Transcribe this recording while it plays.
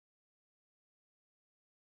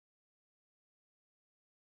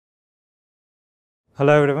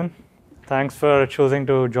Hello, everyone. Thanks for choosing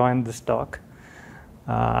to join this talk.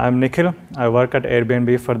 I'm Nikhil. I work at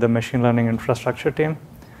Airbnb for the machine learning infrastructure team,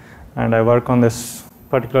 and I work on this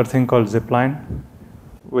particular thing called Zipline,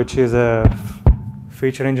 which is a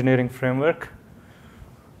feature engineering framework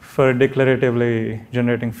for declaratively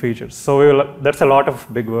generating features. So that's a lot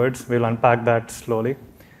of big words. We'll unpack that slowly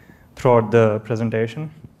throughout the presentation.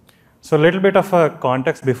 So a little bit of a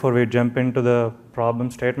context before we jump into the problem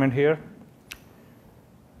statement here.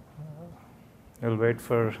 We'll wait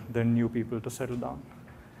for the new people to settle down.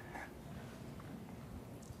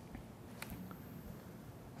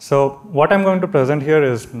 So what I'm going to present here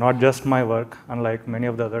is not just my work, unlike many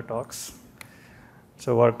of the other talks. It's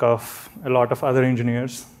a work of a lot of other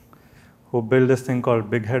engineers who build this thing called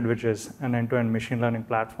Big Head, which is an end-to-end machine learning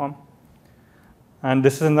platform. And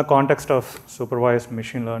this is in the context of supervised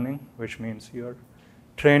machine learning, which means you're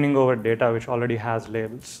training over data which already has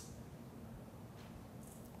labels.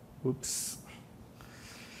 Oops.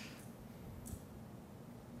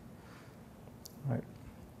 Right.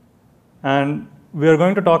 And we are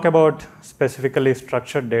going to talk about specifically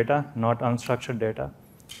structured data, not unstructured data.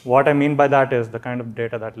 What I mean by that is the kind of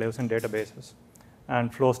data that lives in databases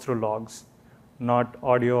and flows through logs, not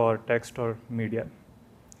audio or text or media.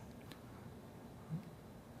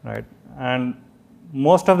 Right. And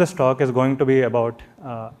most of this talk is going to be about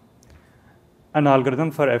an algorithm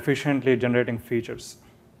for efficiently generating features.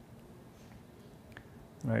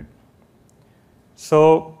 Right.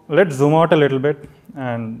 So let's zoom out a little bit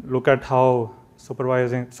and look at how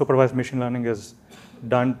supervised machine learning is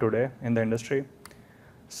done today in the industry.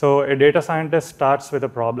 So a data scientist starts with a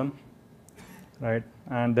problem, right?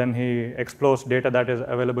 And then he explores data that is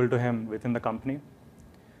available to him within the company.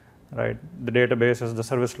 Right, the databases, the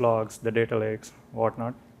service logs, the data lakes,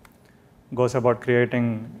 whatnot, goes about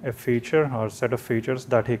creating a feature or set of features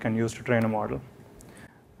that he can use to train a model.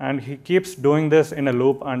 And he keeps doing this in a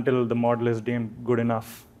loop until the model is deemed good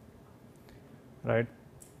enough, right?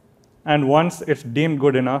 And once it's deemed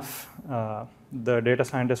good enough, the data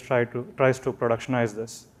scientist tries to productionize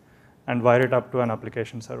this and wire it up to an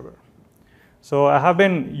application server. So I have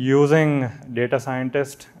been using data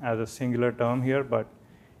scientist as a singular term here, but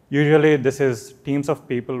usually this is teams of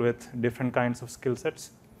people with different kinds of skill sets.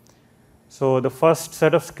 So the first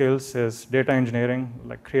set of skills is data engineering,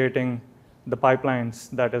 like creating the pipelines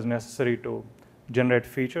that is necessary to generate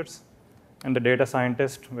features. And the data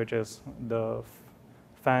scientist, which is the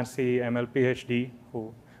fancy ML PhD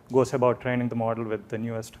who goes about training the model with the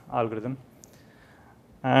newest algorithm.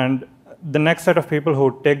 And the next set of people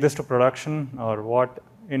who take this to production are what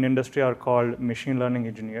in industry are called machine learning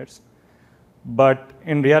engineers. But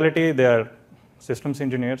in reality, they are systems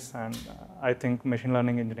engineers, and I think machine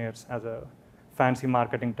learning engineers as a fancy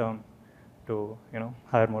marketing term to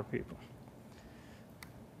hire more people.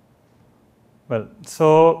 Well,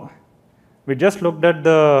 so we just looked at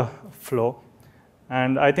the flow,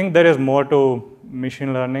 and I think there is more to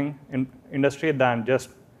machine learning in industry than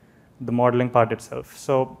just the modeling part itself.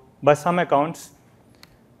 So by some accounts,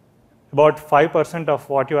 about 5% of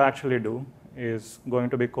what you actually do is going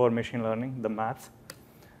to be core machine learning, the math.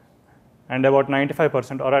 And about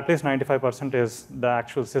 95%, or at least 95%, is the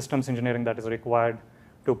actual systems engineering that is required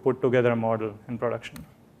to put together a model in production.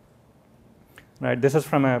 Right, this is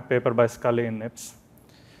from a paper by Scully in NIPS.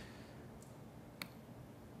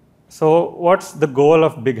 So what's the goal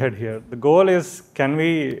of Big Head here? The goal is, can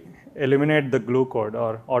we eliminate the glue code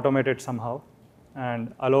or automate it somehow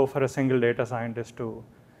and allow for a single data scientist to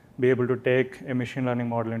be able to take a machine learning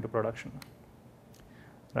model into production?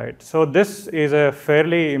 Right. So this is a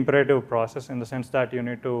fairly imperative process in the sense that you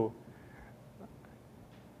need to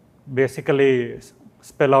basically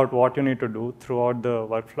spell out what you need to do throughout the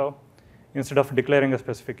workflow instead of declaring a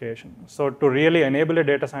specification. So to really enable a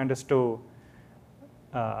data scientist to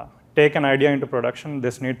take an idea into production,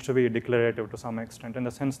 this needs to be declarative to some extent, in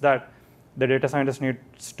the sense that the data scientist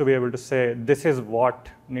needs to be able to say, this is what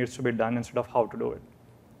needs to be done instead of how to do it.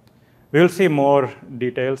 We will see more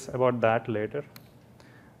details about that later.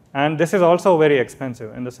 And this is also very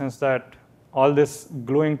expensive in the sense that all this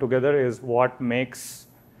gluing together is what makes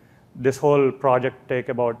this whole project take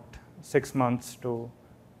about 6 months to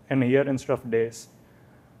a year instead of days.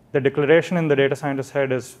 The declaration in the data scientist's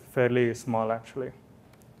head is fairly small, actually.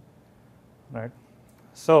 Right?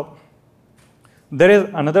 So there is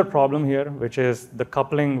another problem here, which is the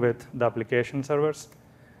coupling with the application servers.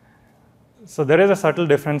 So there is a subtle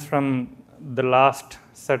difference from the last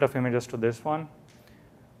set of images to this one,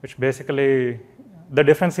 which basically, the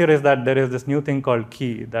difference here is that there is this new thing called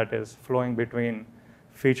key that is flowing between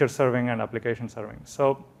feature serving and application serving.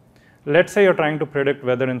 So let's say you're trying to predict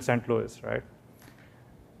weather in St. Louis, right?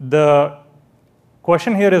 The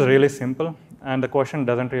question here is really simple, and the question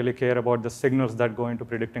doesn't really care about the signals that go into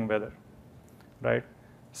predicting weather, right?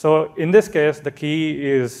 So in this case, the key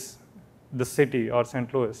is the city or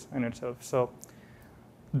St. Louis in itself. So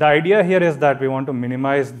the idea here is that we want to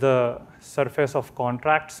minimize the surface of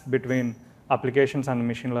contracts between applications and the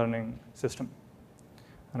machine learning system,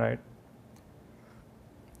 right?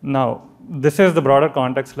 Now, this is the broader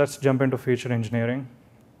context. Let's jump into feature engineering.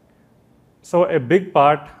 So a big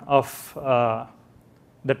part of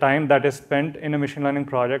the time that is spent in a machine learning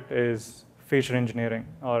project is feature engineering,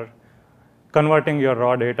 or converting your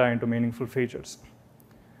raw data into meaningful features.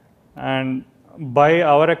 And by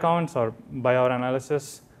our accounts or by our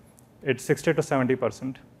analysis, it's 60 to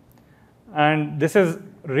 70%. And this is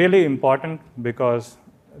really important because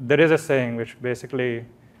there is a saying which basically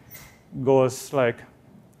goes like,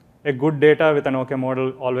 a good data with an OK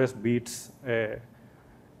model always beats a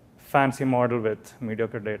fancy model with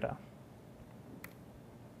mediocre data.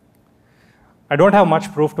 I don't have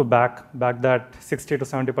much proof to back that 60 to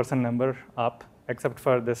 70% number up, except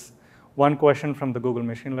for this one question from the Google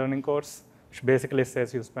machine learning course, which basically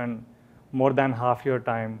says you spend more than half your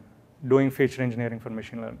time doing feature engineering for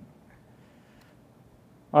machine learning.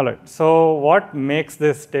 All right, so what makes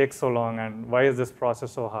this take so long, and why is this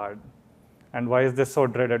process so hard? And why is this so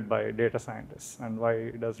dreaded by data scientists? And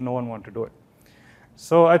why does no one want to do it?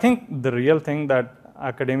 So I think the real thing that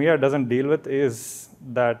academia doesn't deal with is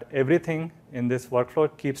that everything in this workflow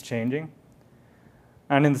keeps changing.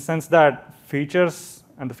 And in the sense that features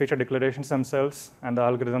and the feature declarations themselves and the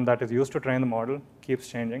algorithm that is used to train the model keeps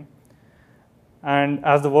changing. And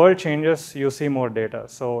as the world changes, you see more data.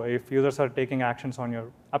 So if users are taking actions on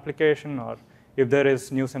your application, or if there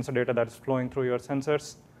is new sensor data that is flowing through your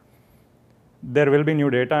sensors, there will be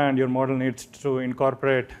new data, and your model needs to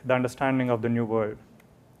incorporate the understanding of the new world,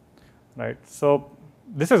 right? So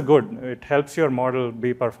this is good. It helps your model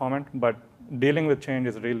be performant, but dealing with change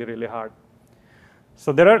is really, really hard.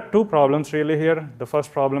 So there are two problems really here. The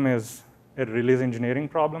first problem is a release engineering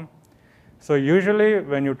problem. So usually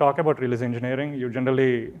when you talk about release engineering, you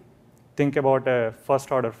generally think about a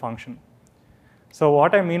first order function. So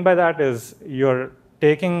what I mean by that is you're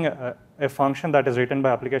taking a function that is written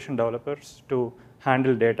by application developers to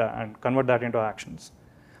handle data and convert that into actions.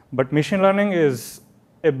 But machine learning is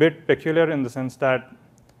a bit peculiar in the sense that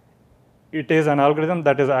it is an algorithm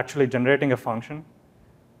that is actually generating a function,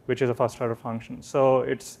 which is a first order function. So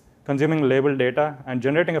it's consuming labeled data and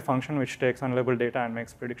generating a function which takes unlabeled data and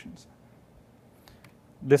makes predictions.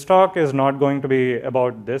 This talk is not going to be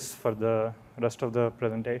about this for the rest of the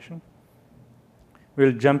presentation.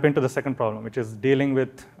 We'll jump into the second problem, which is dealing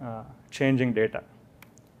with changing data.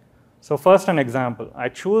 So first, an example. I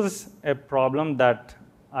choose a problem that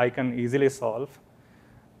I can easily solve,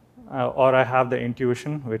 or I have the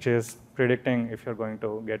intuition, which is predicting if you're going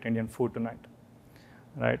to get Indian food tonight,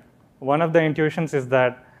 right? One of the intuitions is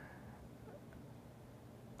that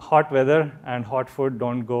hot weather and hot food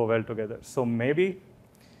don't go well together. So maybe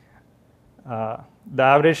the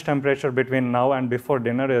average temperature between now and before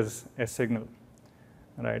dinner is a signal,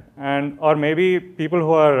 right? And or maybe people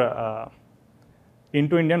who are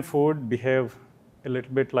into Indian food behave a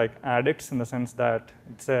little bit like addicts in the sense that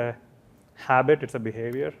it's a habit, it's a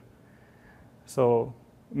behavior. So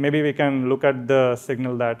maybe we can look at the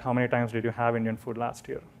signal that how many times did you have Indian food last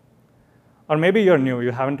year? Or maybe you're new,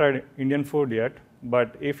 you haven't tried Indian food yet,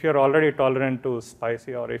 but if you're already tolerant to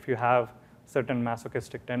spicy, or if you have certain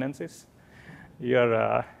masochistic tendencies,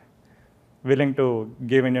 you're willing to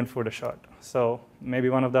give Indian food a shot. So maybe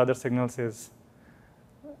one of the other signals is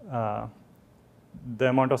the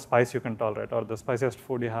amount of spice you can tolerate, or the spiciest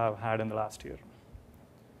food you have had in the last year,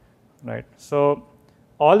 right? So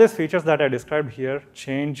all these features that I described here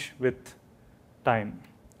change with time.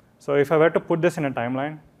 So if I were to put this in a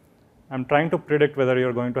timeline, I'm trying to predict whether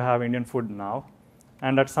you're going to have Indian food now.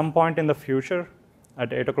 And at some point in the future,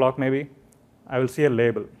 at 8 o'clock maybe, I will see a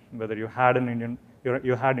label, whether you had Indian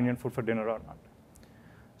food for dinner or not.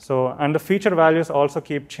 So, and the feature values also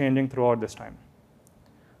keep changing throughout this time,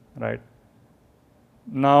 right?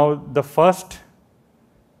 Now, the first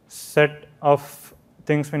set of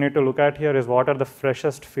things we need to look at here is what are the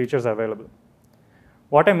freshest features available.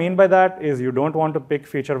 What I mean by that is you don't want to pick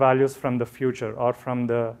feature values from the future or from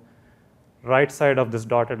the right side of this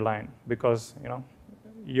dotted line, because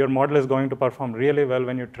your model is going to perform really well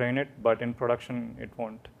when you train it, but in production it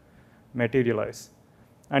won't materialize.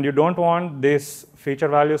 And you don't want these feature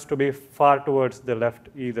values to be far towards the left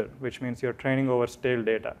either, which means you're training over stale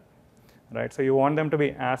data, right? So you want them to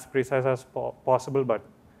be as precise as possible, but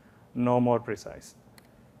no more precise,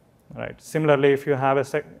 right? Similarly, if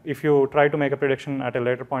you try to make a prediction at a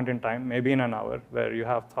later point in time, maybe in an hour, where you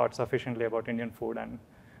have thought sufficiently about Indian food and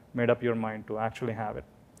made up your mind to actually have it,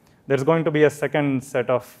 there's going to be a second set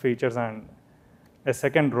of features and a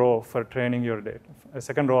second row for training your data, a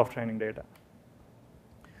second row of training data.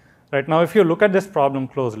 Right now, if you look at this problem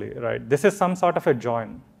closely, right, this is some sort of a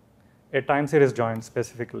join, a time series join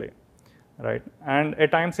specifically, right, and a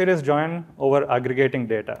time series join over aggregating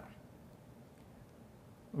data,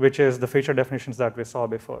 which is the feature definitions that we saw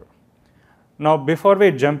before. Now, before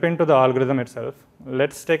we jump into the algorithm itself,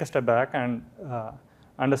 let's take a step back and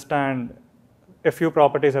understand a few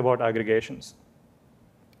properties about aggregations.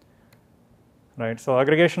 Right, so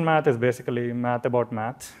aggregation math is basically math about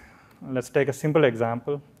math. Let's take a simple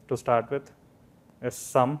example to start with, a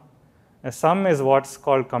sum. A sum is what's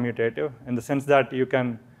called commutative in the sense that you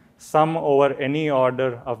can sum over any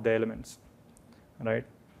order of the elements, right?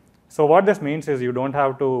 So what this means is you don't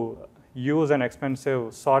have to use an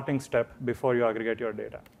expensive sorting step before you aggregate your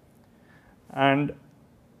data. And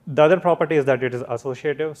the other property is that it is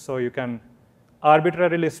associative, so you can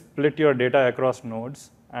arbitrarily split your data across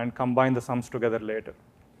nodes and combine the sums together later.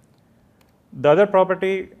 The other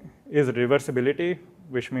property is reversibility,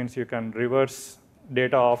 which means you can reverse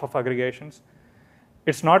data off of aggregations.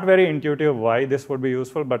 It's not very intuitive why this would be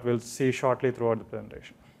useful, but we'll see shortly throughout the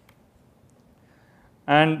presentation.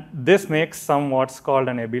 And this makes sum what's called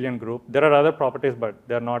an abelian group. There are other properties, but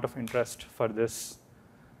they're not of interest for this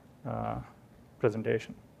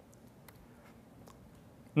presentation.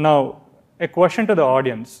 Now, a question to the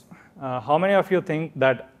audience. How many of you think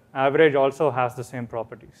that average also has the same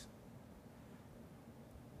properties?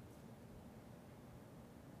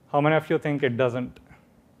 How many of you think it doesn't?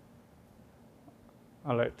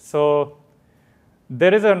 All right, so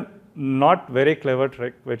there is a not very clever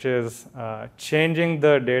trick, which is changing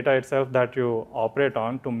the data itself that you operate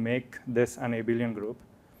on to make this an abelian group,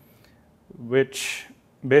 which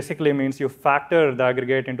basically means you factor the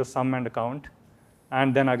aggregate into sum and count,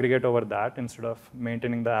 and then aggregate over that instead of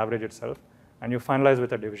maintaining the average itself, and you finalize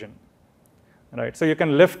with a division, right? So you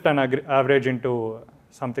can lift an average into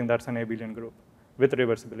something that's an abelian group with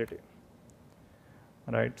reversibility,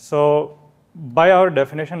 right? So by our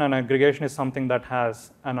definition, an aggregation is something that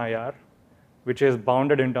has an IR, which is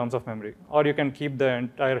bounded in terms of memory, or you can keep the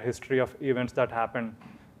entire history of events that happen,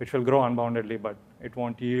 which will grow unboundedly, but it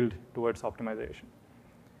won't yield towards optimization.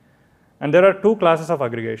 And there are two classes of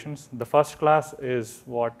aggregations. The first class is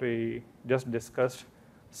what we just discussed,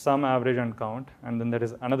 sum, average, and count. And then there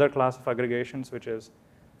is another class of aggregations, which is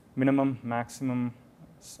minimum, maximum,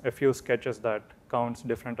 a few sketches that counts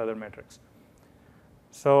different other metrics.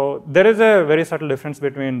 So there is a very subtle difference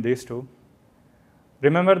between these two.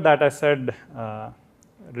 Remember that I said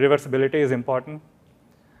reversibility is important.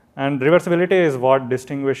 And reversibility is what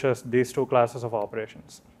distinguishes these two classes of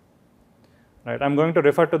operations. Right, I'm going to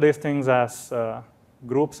refer to these things as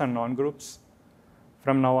groups and non-groups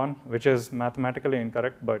from now on, which is mathematically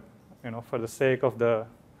incorrect, but for the sake of the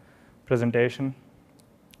presentation,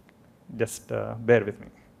 just bear with me.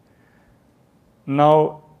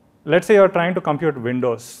 Now, let's say you're trying to compute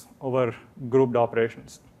windows over grouped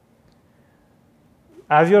operations.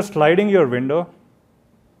 As you're sliding your window,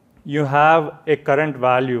 you have a current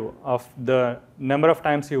value of the number of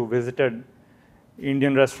times you visited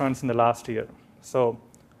Indian restaurants in the last year. So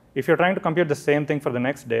if you're trying to compute the same thing for the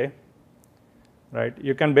next day, right,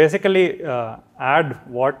 you can basically add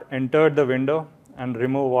what entered the window and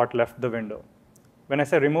remove what left the window. When I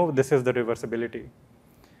say remove, this is the reversibility,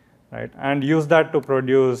 right, and use that to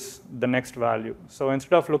produce the next value. So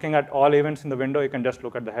instead of looking at all events in the window, you can just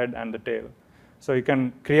look at the head and the tail. So you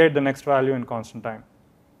can create the next value in constant time.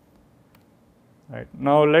 Right.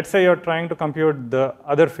 Now, let's say you're trying to compute the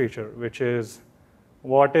other feature, which is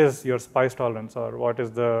what is your spice tolerance, or what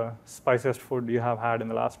is the spiciest food you have had in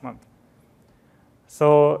the last month.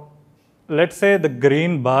 So let's say the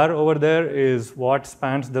green bar over there is what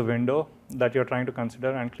spans the window that you're trying to consider,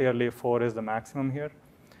 and clearly 4 is the maximum here.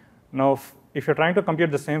 Now, if you're trying to compute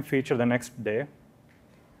the same feature the next day,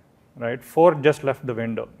 right, 4 just left the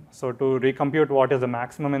window. So to recompute what is the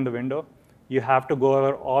maximum in the window, you have to go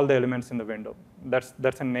over all the elements in the window.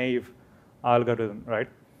 That's a naive algorithm, right?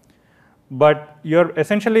 But you're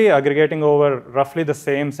essentially aggregating over roughly the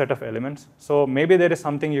same set of elements. So maybe there is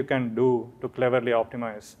something you can do to cleverly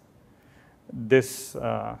optimize this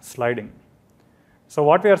sliding. So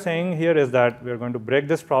what we are saying here is that we're going to break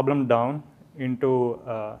this problem down into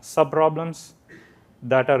sub-problems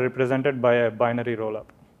that are represented by a binary rollup.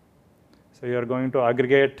 So you're going to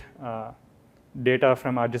aggregate data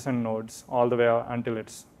from adjacent nodes all the way until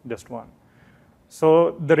it's just one.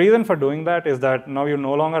 So the reason for doing that is that now you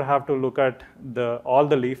no longer have to look at all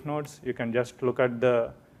the leaf nodes. You can just look at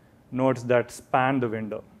the nodes that span the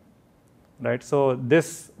window, right? So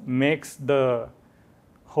this makes the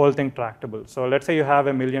whole thing tractable. So let's say you have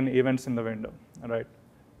 1 million events in the window, right?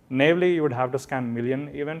 Naively, you would have to scan 1 million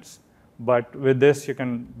events, but with this, you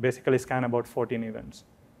can basically scan about 14 events,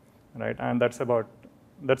 right? And that's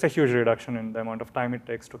a huge reduction in the amount of time it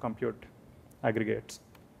takes to compute aggregates.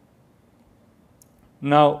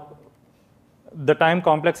 Now, the time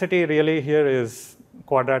complexity really here is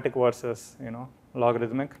quadratic versus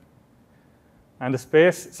logarithmic. And the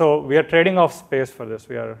space, so we are trading off space for this.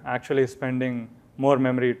 We are actually spending more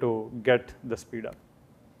memory to get the speed up.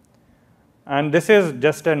 And this is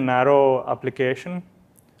just a narrow application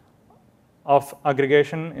of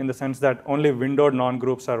aggregation in the sense that only windowed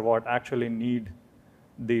non-groups are what actually need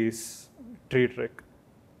this tree trick.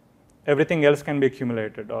 Everything else can be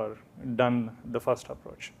accumulated or done the first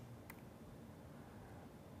approach.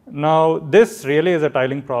 Now, this really is a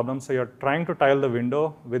tiling problem. So you're trying to tile the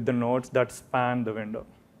window with the nodes that span the window,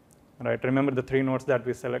 right? Remember the 3 nodes that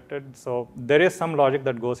we selected? So there is some logic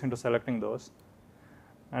that goes into selecting those.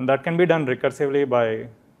 And that can be done recursively by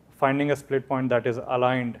finding a split point that is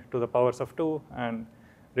aligned to the powers of 2 and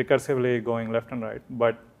recursively going left and right.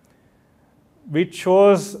 But we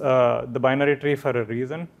chose the binary tree for a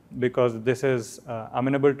reason, because this is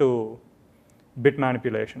amenable to bit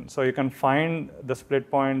manipulation. So you can find the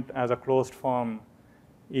split point as a closed form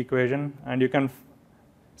equation, and you can,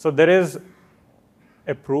 so there is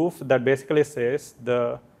a proof that basically says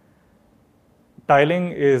the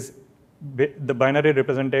tiling is the binary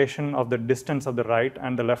representation of the distance of the right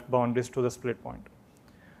and the left boundaries to the split point.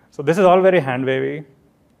 So this is all very hand wavy.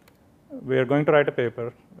 We are going to write a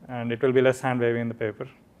paper, and it will be less hand wavy in the paper.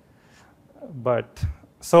 But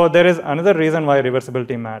so there is another reason why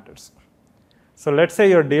reversibility matters. So let's say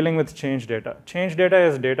you're dealing with change data. Change data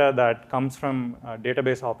is data that comes from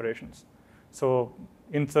database operations. So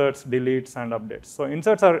inserts, deletes, and updates. So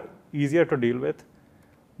inserts are easier to deal with,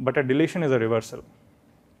 but a deletion is a reversal,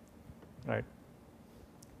 right?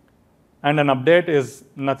 And an update is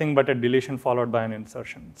nothing but a deletion followed by an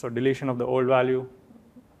insertion. So deletion of the old value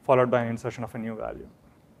followed by an insertion of a new value.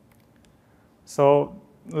 So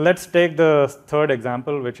let's take the third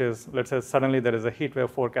example, which is, let's say suddenly there is a heat wave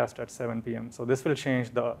forecast at 7 p.m. So this will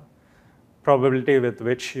change the probability with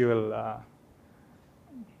which you will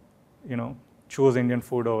choose Indian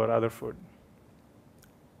food over other food,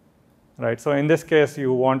 right? So in this case,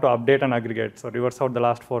 you want to update an aggregate. So reverse out the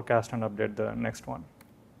last forecast and update the next one.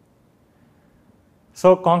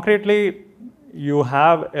 So concretely, you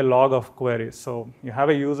have a log of queries. So you have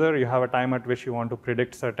a user, you have a time at which you want to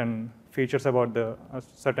predict certain features about the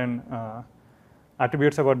certain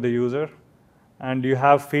attributes about the user, and you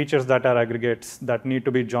have features that are aggregates that need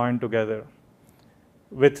to be joined together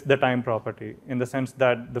with the time property, in the sense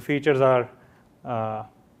that the features are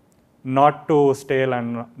not too stale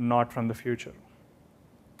and not from the future,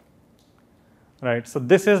 right? So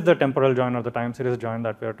this is the temporal join or the time series join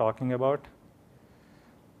that we are talking about.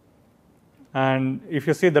 And if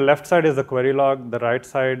you see, the left side is the query log, the right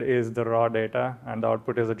side is the raw data, and the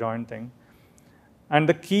output is a join thing. And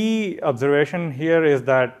the key observation here is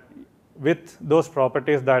that with those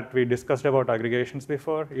properties that we discussed about aggregations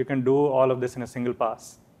before, you can do all of this in a single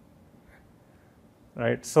pass,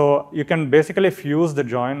 right? So you can basically fuse the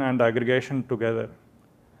join and the aggregation together,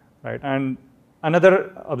 right? And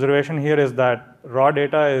another observation here is that raw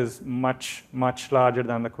data is much, much larger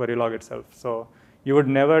than the query log itself. So you would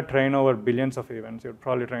never train over billions of events. You'd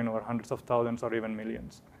probably train over hundreds of thousands or even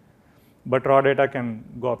millions. But raw data can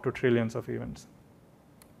go up to trillions of events.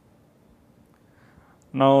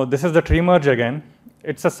 Now, this is the tree merge again.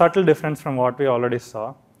 It's a subtle difference from what we already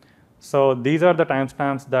saw. So these are the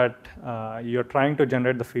timestamps that you're trying to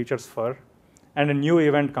generate the features for, and a new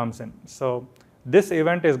event comes in. So this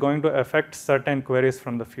event is going to affect certain queries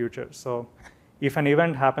from the future. So if an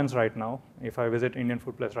event happens right now, if I visit Indian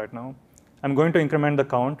Food Place right now, I'm going to increment the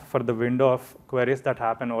count for the window of queries that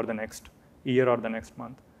happen over the next year or the next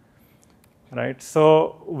month, right?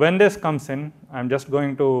 So when this comes in, I'm just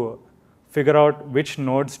going to figure out which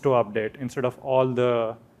nodes to update instead of all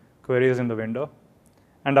the queries in the window,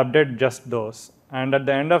 and update just those. And at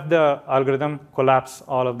the end of the algorithm, collapse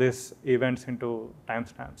all of these events into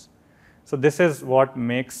timestamps. So this is what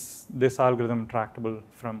makes this algorithm tractable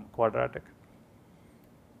from quadratic.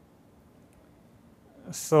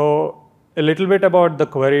 So a little bit about the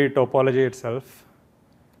query topology itself.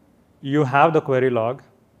 You have the query log,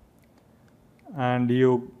 and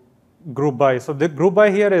you group by. So the group by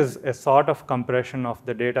here is a sort of compression of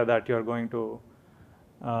the data that you're going to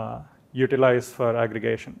utilize for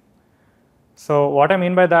aggregation. So what I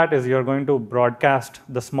mean by that is you're going to broadcast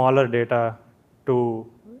the smaller data to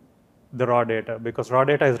the raw data, because raw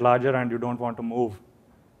data is larger and you don't want to move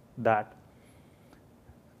that.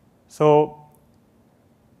 So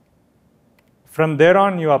from there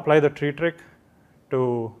on, you apply the tree trick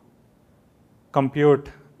to compute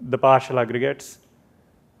the partial aggregates,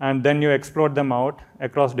 and then you explode them out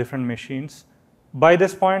across different machines. By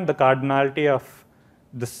this point, the cardinality of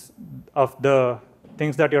the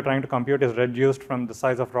things that you're trying to compute is reduced from the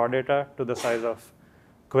size of raw data to the size of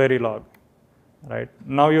query log. Right?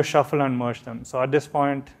 Now you shuffle and merge them. So at this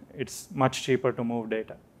point, it's much cheaper to move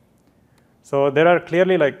data. So there are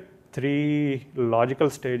clearly like 3 logical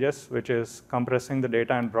stages, which is compressing the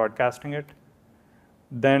data and broadcasting it,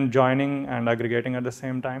 then joining and aggregating at the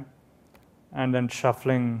same time, and then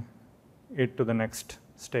shuffling it to the next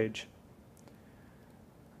stage.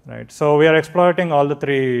 Right? So we are exploiting all the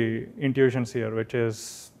 3 intuitions here, which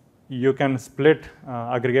is you can split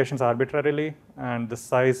aggregations arbitrarily and the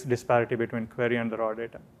size disparity between query and the raw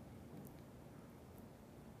data.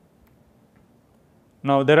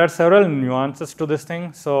 Now, there are several nuances to this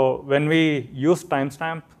thing. So when we use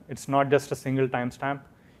timestamp, it's not just a single timestamp.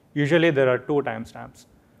 Usually, there are 2 timestamps.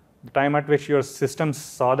 The time at which your system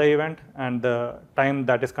saw the event and the time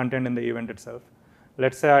that is contained in the event itself.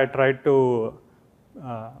 Let's say I tried to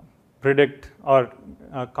predict or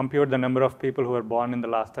compute the number of people who were born in the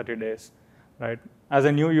last 30 days. Right? As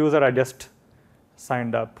a new user, I just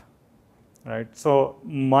signed up. Right? So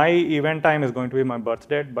my event time is going to be my birth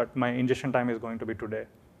date, but my ingestion time is going to be today.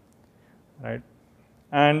 Right?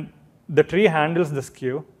 And the tree handles the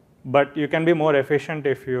skew, but you can be more efficient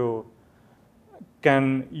if you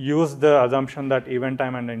can use the assumption that event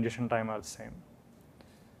time and ingestion time are the same.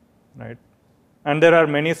 Right? And there are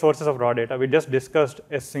many sources of raw data. We just discussed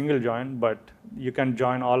a single join, but you can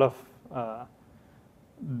join all of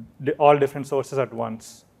all different sources at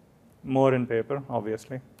once. More in paper,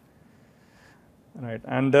 obviously. Right.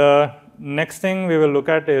 And the next thing we will look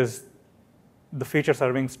at is the feature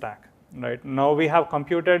serving stack. Right. Now we have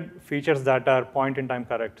computed features that are point in time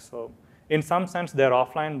correct. So in some sense, they're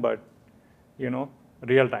offline, but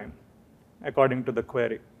real time, according to the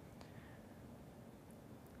query.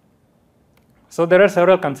 So there are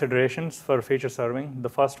several considerations for feature serving. The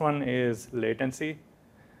first one is latency.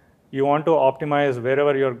 You want to optimize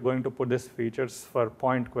wherever you're going to put these features for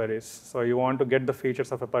point queries. So you want to get the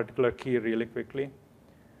features of a particular key really quickly.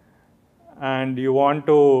 And you want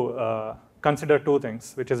to consider 2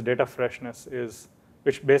 things, which is data freshness,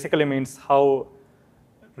 which basically means how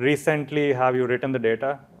recently have you written the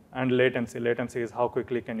data, and latency. Latency is how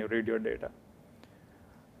quickly can you read your data.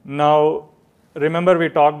 Now, remember we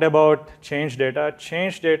talked about change data.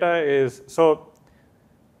 Change data is, so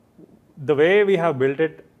the way we have built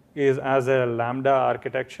it is as a Lambda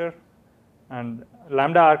architecture. And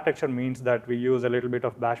Lambda architecture means that we use a little bit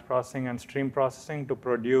of batch processing and stream processing to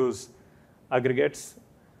produce aggregates.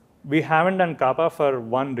 We haven't done Kappa for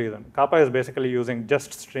one reason. Kappa is basically using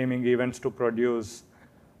just streaming events to produce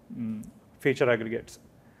feature aggregates.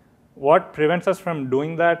 What prevents us from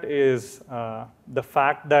doing that is the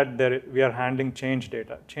fact that we are handling change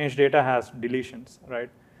data. Change data has deletions, right?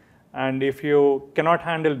 And if you cannot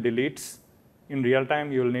handle deletes in real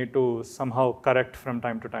time, you'll need to somehow correct from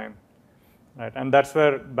time to time, right? And that's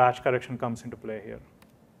where batch correction comes into play here.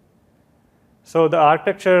 So the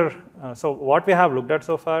architecture, so what we have looked at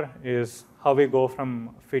so far is how we go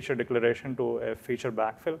from feature declaration to a feature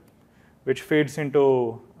backfill, which feeds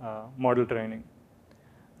into model training.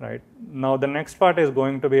 Right. Now, the next part is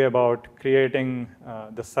going to be about creating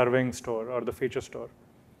the serving store or the feature store.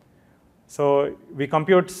 So we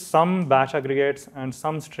compute some batch aggregates and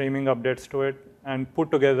some streaming updates to it and put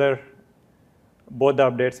together both the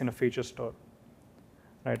updates in a feature store.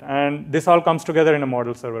 Right. And this all comes together in a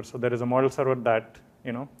model server. So there is a model server that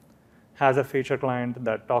has a feature client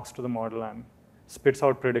that talks to the model and spits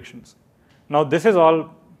out predictions. Now, this is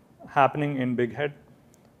all happening in Big Head.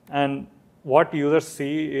 And what users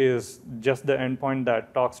see is just the endpoint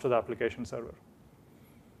that talks to the application server.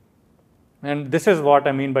 And this is what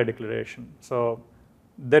I mean by declaration. So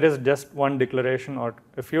there is just one declaration or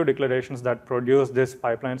a few declarations that produce these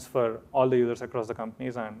pipelines for all the users across the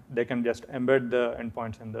companies, and they can just embed the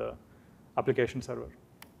endpoints in the application server.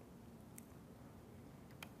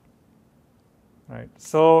 Right.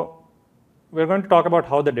 So we're going to talk about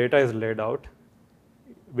how the data is laid out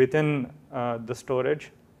within the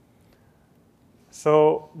storage.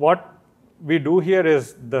 So what we do here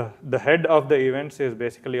is the head of the events is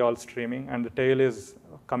basically all streaming, and the tail is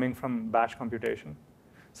coming from batch computation.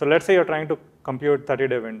 So let's say you're trying to compute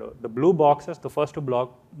 30-day window. The blue boxes, the first two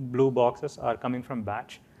blue boxes are coming from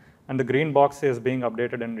batch, and the green box is being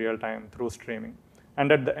updated in real time through streaming.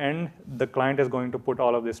 And at the end, the client is going to put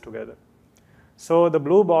all of this together. So the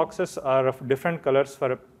blue boxes are of different colors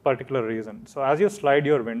for a particular reason. So as you slide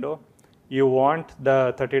your window, you want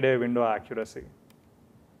the 30-day window accuracy,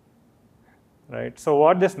 right? So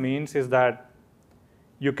what this means is that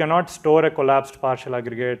you cannot store a collapsed partial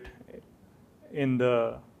aggregate in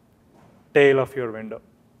the tail of your window.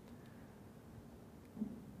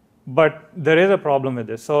 But there is a problem with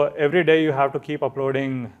this. So every day you have to keep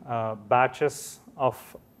uploading batches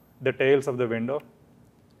of the tails of the window.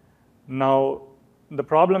 Now, the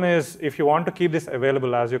problem is if you want to keep this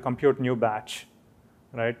available as you compute new batch,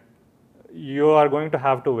 right, you are going to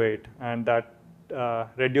have to wait, and that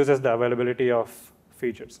reduces the availability of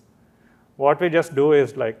features. What we just do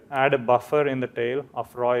is like add a buffer in the tail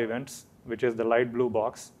of raw events, which is the light blue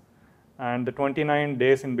box, and the 29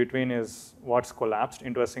 days in between is what's collapsed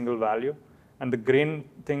into a single value, and the green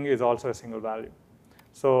thing is also a single value.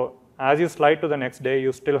 So as you slide to the next day,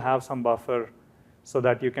 you still have some buffer so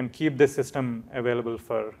that you can keep this system available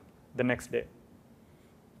for the next day.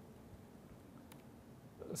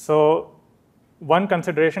 So one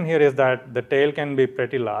consideration here is that the tail can be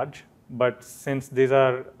pretty large, but since these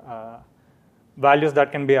are values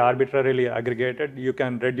that can be arbitrarily aggregated, you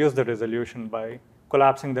can reduce the resolution by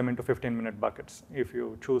collapsing them into 15-minute buckets if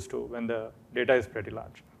you choose to when the data is pretty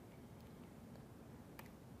large.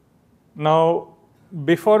 Now,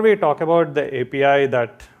 before we talk about the API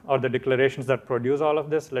that, or the declarations that produce all of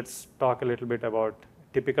this, let's talk a little bit about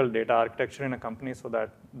typical data architecture in a company so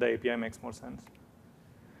that the API makes more sense.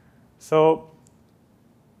 So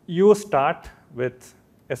you start with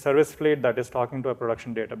a service fleet that is talking to a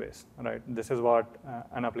production database, right? This is what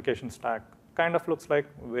an application stack kind of looks like,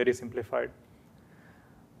 very simplified.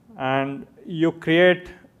 And you create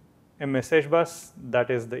a message bus that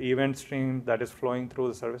is the event stream that is flowing through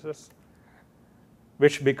the services,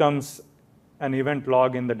 which becomes an event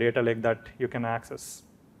log in the data lake that you can access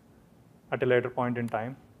at a later point in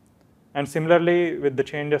time. And similarly, with the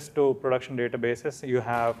changes to production databases, you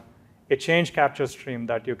have a change capture stream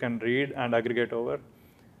that you can read and aggregate over.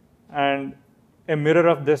 And a mirror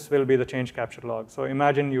of this will be the change capture log. So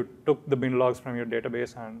imagine you took the bin logs from your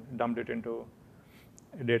database and dumped it into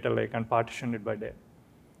a data lake and partitioned it by day,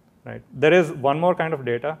 right? There is one more kind of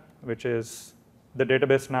data, which is the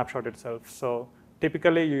database snapshot itself. So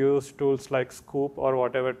typically, you use tools like Scoop or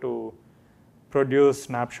whatever to produce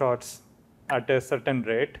snapshots at a certain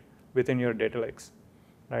rate within your data lakes,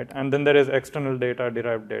 right? And then there is external data,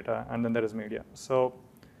 derived data, and then there is media. So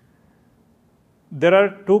there are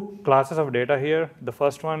two classes of data here. The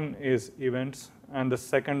first one is events, and the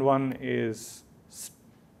second one is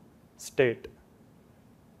state,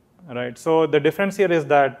 right? So the difference here is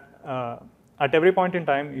that at every point in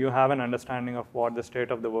time, you have an understanding of what the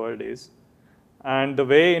state of the world is. And the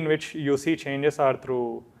way in which you see changes are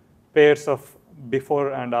through pairs of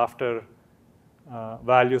before and after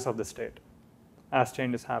values of the state as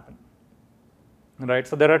changes happen, right?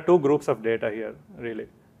 So there are two groups of data here, really.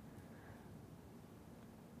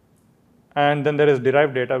 And then there is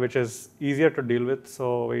derived data, which is easier to deal with,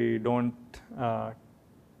 so we don't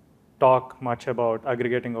talk much about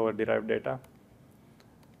aggregating over derived data.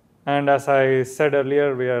 And as I said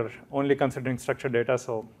earlier, we are only considering structured data,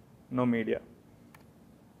 so no media.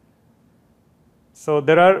 So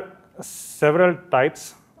there are several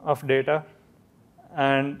types of data.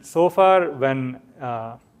 And so far, when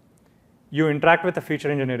you interact with a feature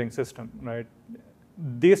engineering system, right,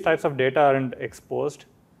 these types of data aren't exposed.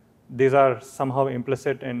 These are somehow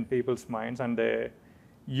implicit in people's minds, and they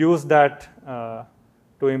use that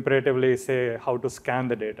to imperatively say how to scan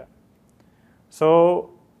the data.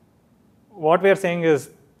 So what we are saying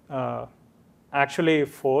is actually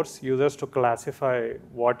force users to classify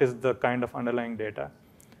what is the kind of underlying data,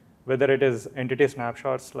 whether it is entity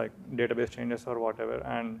snapshots like database changes or whatever,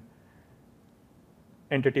 and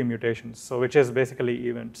entity mutations, so which is basically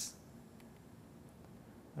events,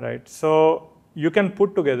 right? So you can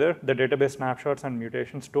put together the database snapshots and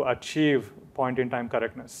mutations to achieve point-in-time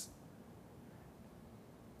correctness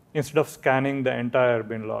instead of scanning the entire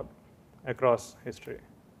bin log across history,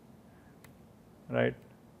 right?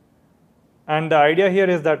 And the idea here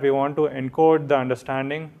is that we want to encode the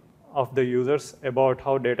understanding of the users about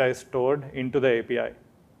how data is stored into the API.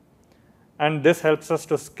 And this helps us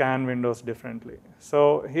to scan windows differently.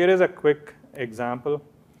 So here is a quick example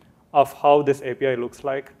of how this API looks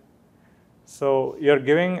like. So you're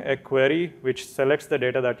giving a query which selects the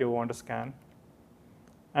data that you want to scan.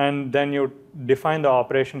 And then you define the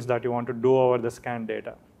operations that you want to do over the scanned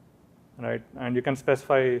data, right? And you can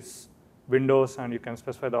specify windows, and you can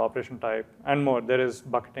specify the operation type and more. There is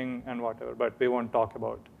bucketing and whatever, but we won't talk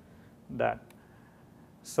about that.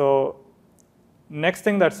 So next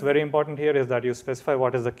thing that's very important here is that you specify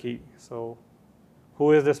what is the key. So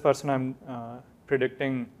who is this person I'm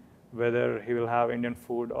predicting whether he will have Indian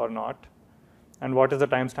food or not, and what is the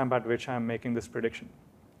timestamp at which I'm making this prediction,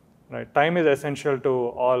 right? Time is essential to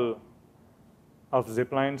all of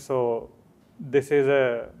Zipline, so this is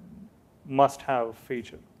a must-have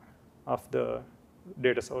feature of the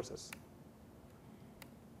data sources.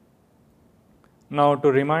 Now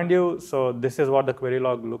to remind you, so this is what the query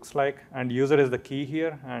log looks like, and user is the key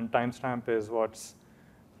here, and timestamp is what's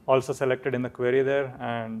also selected in the query there,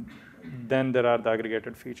 and then there are the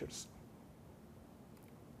aggregated features,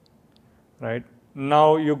 right?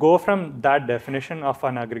 Now you go from that definition of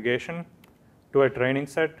an aggregation to a training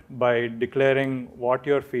set by declaring what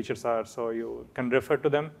your features are. So you can refer to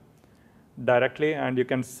them directly, and you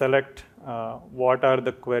can select what are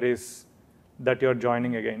the queries that you're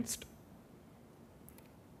joining against,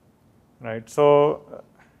 right? So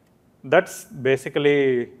that's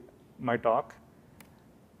basically my talk.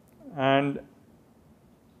 And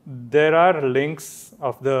there are links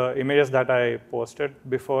of the images that I posted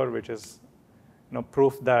before, which is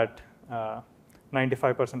proof that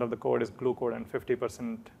 95% of the code is glue code and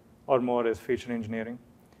 50% or more is feature engineering.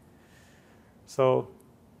 So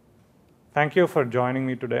thank you for joining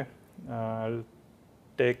me today. I'll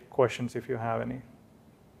take questions if you have any.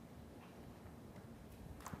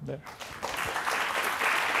 There.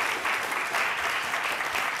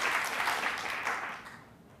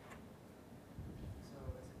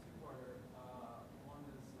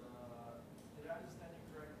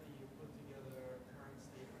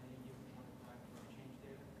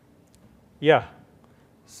 Yeah,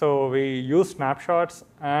 so we use snapshots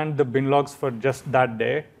and the bin logs for just that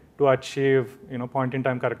day to achieve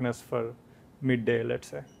point-in-time correctness for midday, let's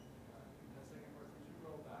say.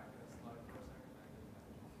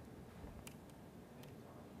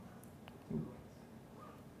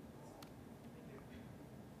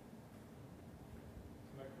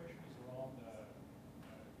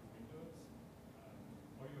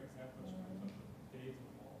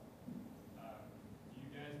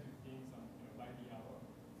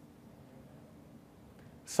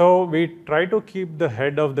 So we try to keep the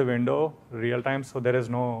head of the window real time, so there is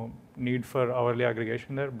no need for hourly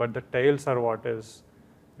aggregation there, but the tails are what is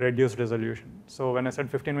reduced resolution. So when I said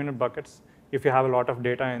 15-minute buckets, if you have a lot of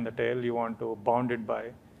data in the tail, you want to bound it by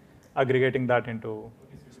aggregating that into.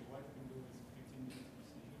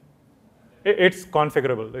 It's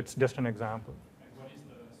configurable. It's just an example.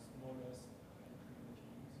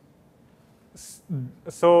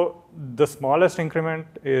 So the smallest increment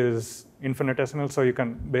is infinitesimal, so you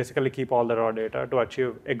can basically keep all the raw data to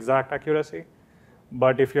achieve exact accuracy.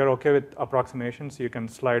 But if you're okay with approximations, you can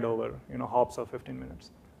slide over hops of 15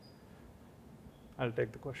 minutes. I'll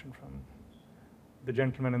take the question from the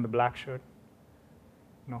gentleman in the black shirt.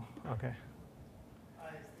 No, okay. Is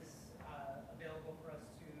this available for us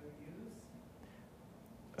to use?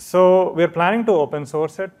 So we're planning to open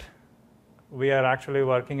source it. We are actually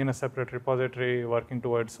working in a separate repository, working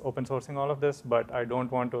towards open sourcing all of this, but I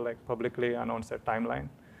don't want to publicly announce a timeline.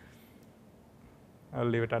 I'll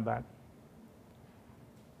leave it at that.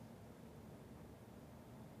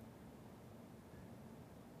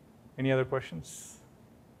 Any other questions?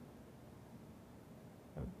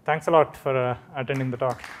 Thanks a lot for attending the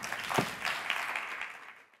talk.